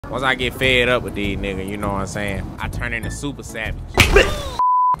Once I get fed up with these niggas, you know what I'm saying? I turn into super savage.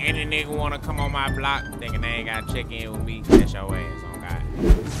 Any nigga wanna come on my block thinking they ain't gotta check in with me, that's your ass on God.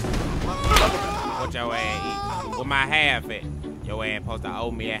 What your ass eat? With my half at? Your ass supposed to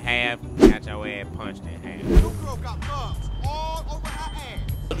owe me a half, got your ass punched in half. Your girl got bugs all over her ass.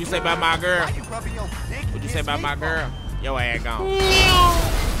 What you say about my girl? What you say about my girl? Your ass gone.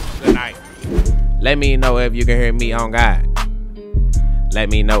 Good night. Let me know if you can hear me on God. Let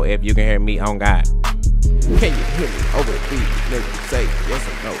me know if you can hear me on God. Can you hear me over the beat? Nigga say yes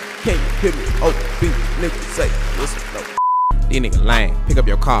or no. Can you hear me over the beat? Nigga say yes or no. These niggas lame. Pick up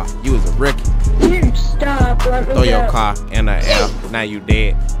your car. You was a rookie. Stop. Let me Throw your go. car in the L. Now you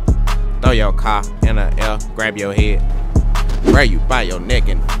dead. Throw your car in the L. Grab your head. Grab you by your neck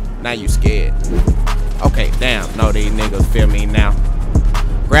and now you scared. Okay, damn. No, these niggas feel me now.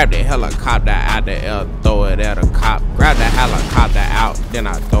 Grab the helicopter out the L, throw it at a cop. Grab the helicopter out, then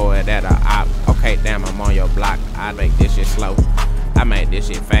I throw it at a op. Okay, damn, I'm on your block. I make this shit slow. I make this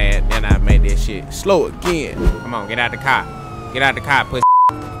shit fast, then I make this shit slow again. Come on, get out the car. Get out the car, pussy.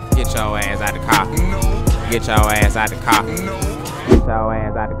 Get your ass out the car. Get your ass out the car. Get your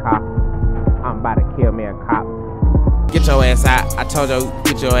ass out the car. I'm about to kill me a cop. Get your ass out. I told you,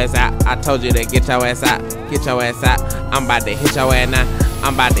 get your ass out. I told you to get your ass out. Get your ass out. I'm about to hit your ass now.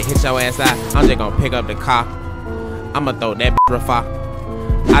 I'm about to hit your ass out. I'm just gonna pick up the car. I'ma throw that bitch far.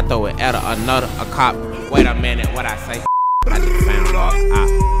 I throw it at a cop. Wait a minute, what I say? I just found out.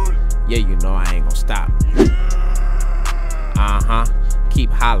 Yeah, you know I ain't gonna stop.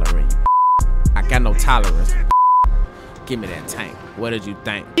 Keep hollering. I got no tolerance. Give me that tank. What did you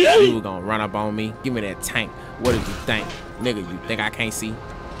think? You were gonna run up on me? Give me that tank. What did you think? Nigga, you think I can't see?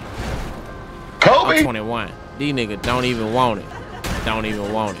 Kobe. I'm 21. These niggas don't even want it. Don't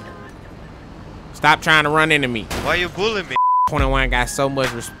even want it. Stop trying to run into me. Why you bullying me? 21 got so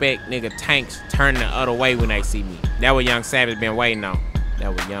much respect, nigga. Tanks turn the other way when they see me. That what Young Savage been waiting on.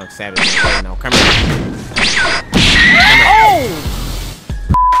 That what Young Savage been waiting on. Come here. Oh!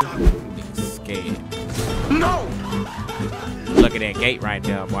 Niggas scared. No! Look at that gate right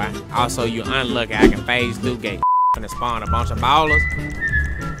there, boy. Also, you unlucky. I can phase through gate. I'm gonna spawn a bunch of ballers. And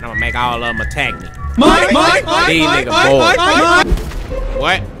I'm gonna make all of them attack me. These niggas bored.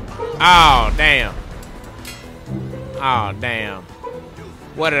 What? Oh, damn. Oh, damn.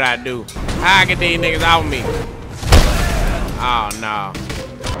 What did I do? How I get these niggas off me? Oh, no.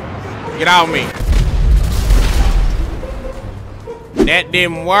 Get off me. That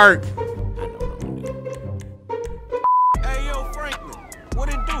didn't work. Hey yo, Franklin, what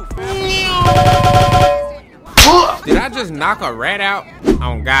it do, Did I just knock a rat out?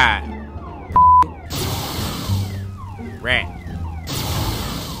 On God. Rat.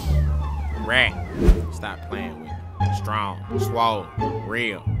 Stop playing with me. Strong, swole,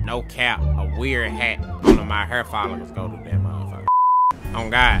 real, no cap, a weird hat. Only my hair follicles go to that motherfucker. On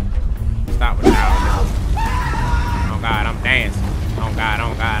God. Stop with y'all. On God, I'm dancing. On God,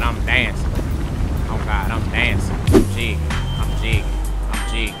 I'm dancing. On God, I'm dancing. I'm jigging. I'm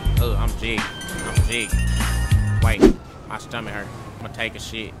jigging. Wait, my stomach hurt. I'm gonna take a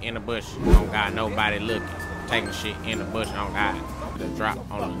shit in the bush. On God, nobody looking. Taking a shit in the bush. On God. Just drop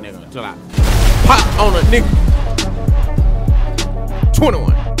on the nigga until I pop on a nigga.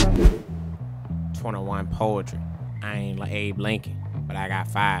 21. 21 poetry. I ain't like Abe Lincoln, but I got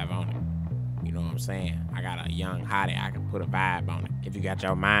 5 on it. You know what I'm saying? I got a young hottie. I can put a vibe on it. If you got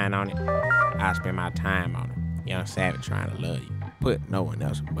your mind on it, I'll spend my time on it. Young Savage trying to love you. Put no one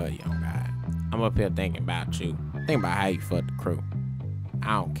else but you on God. I'm up here thinking about you. Think about how you fuck the crew.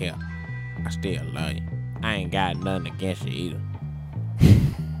 I don't care. I still love you. I ain't got nothing against you either.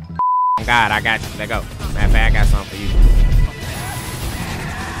 God, I got you. Let go. Matter of fact, I got something for you.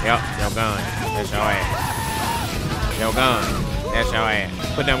 Yup, your gun. That's your ass. Your gun. That's your ass.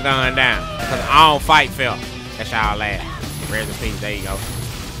 Put them guns down. Cause I don't fight fair. That's y'all ass. Rest in peace. There you go.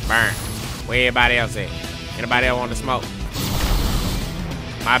 Burn. Where everybody else at? Anybody else want to smoke?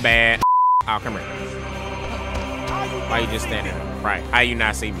 My bad. Oh, come here. Why you just standing there? Right. How you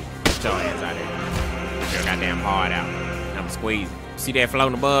not see me? Get your ass out there. Get your goddamn hard out. I'm squeezing. See that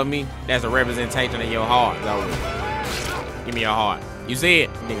floating above me? That's a representation of your heart. So, give me your heart. You see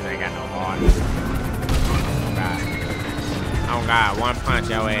it? Niggas ain't got no heart. Oh God. Oh God, one punch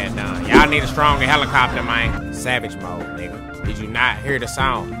your ass done. Y'all need a stronger helicopter, man. Savage mode, nigga. Did you not hear the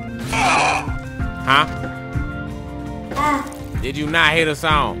song? Huh? Did you not hear the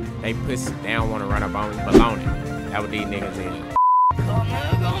song? They pussy. They don't want to run up on me. Baloney. That what these niggas is. Come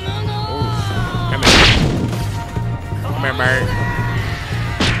here. Come here, bird.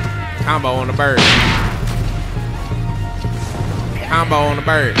 Combo on the bird. Combo on the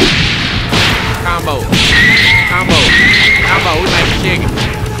bird. Combo. Combo. Combo. We like the chicken.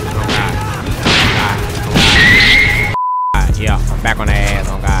 Oh God. Yeah, I'm back on the ass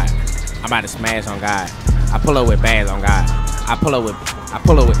on God. I'm about to smash on God. I pull up with bags on God. I pull up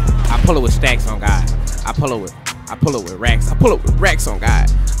with stacks on God. I pull up with racks. I pull up with racks on God.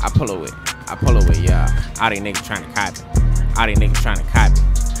 I pull up with yeah. All these niggas trying to copy. All these niggas trying to copy.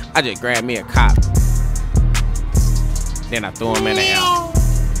 I just grabbed me a cop. Then I threw him in the air.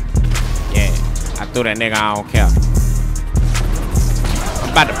 Yeah, I threw that nigga, I don't care. I'm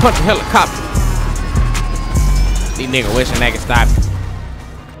about to punch a helicopter. These niggas wishing they could stop me.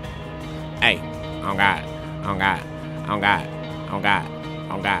 Hey, on God, on God, on God, on God,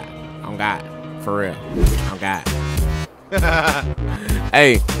 on God, on God, for real, on God.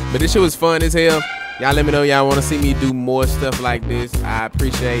 Hey, but this shit was fun as hell. Y'all let me know y'all want to see me do more stuff like this. I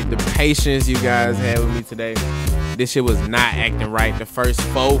appreciate the patience you guys had with me today. This shit was not acting right the first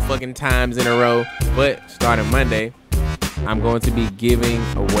 4 fucking times in a row. But starting Monday, I'm going to be giving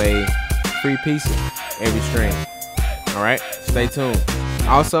away free pieces every stream. All right, stay tuned.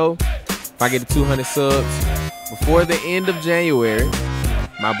 Also, if I get to 200 subs before the end of January,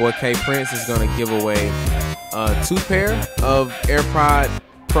 my boy K Prince is gonna give away 2 pair of AirPod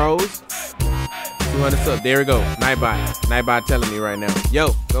Pros. 200 subs. There we go. Nightbot telling me right now.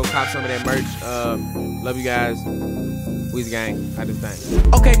 Yo, go cop some of that merch. Love you guys. Weezygang. I just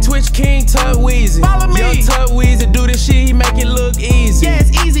think. Okay, Twitch King, Tut Weezy.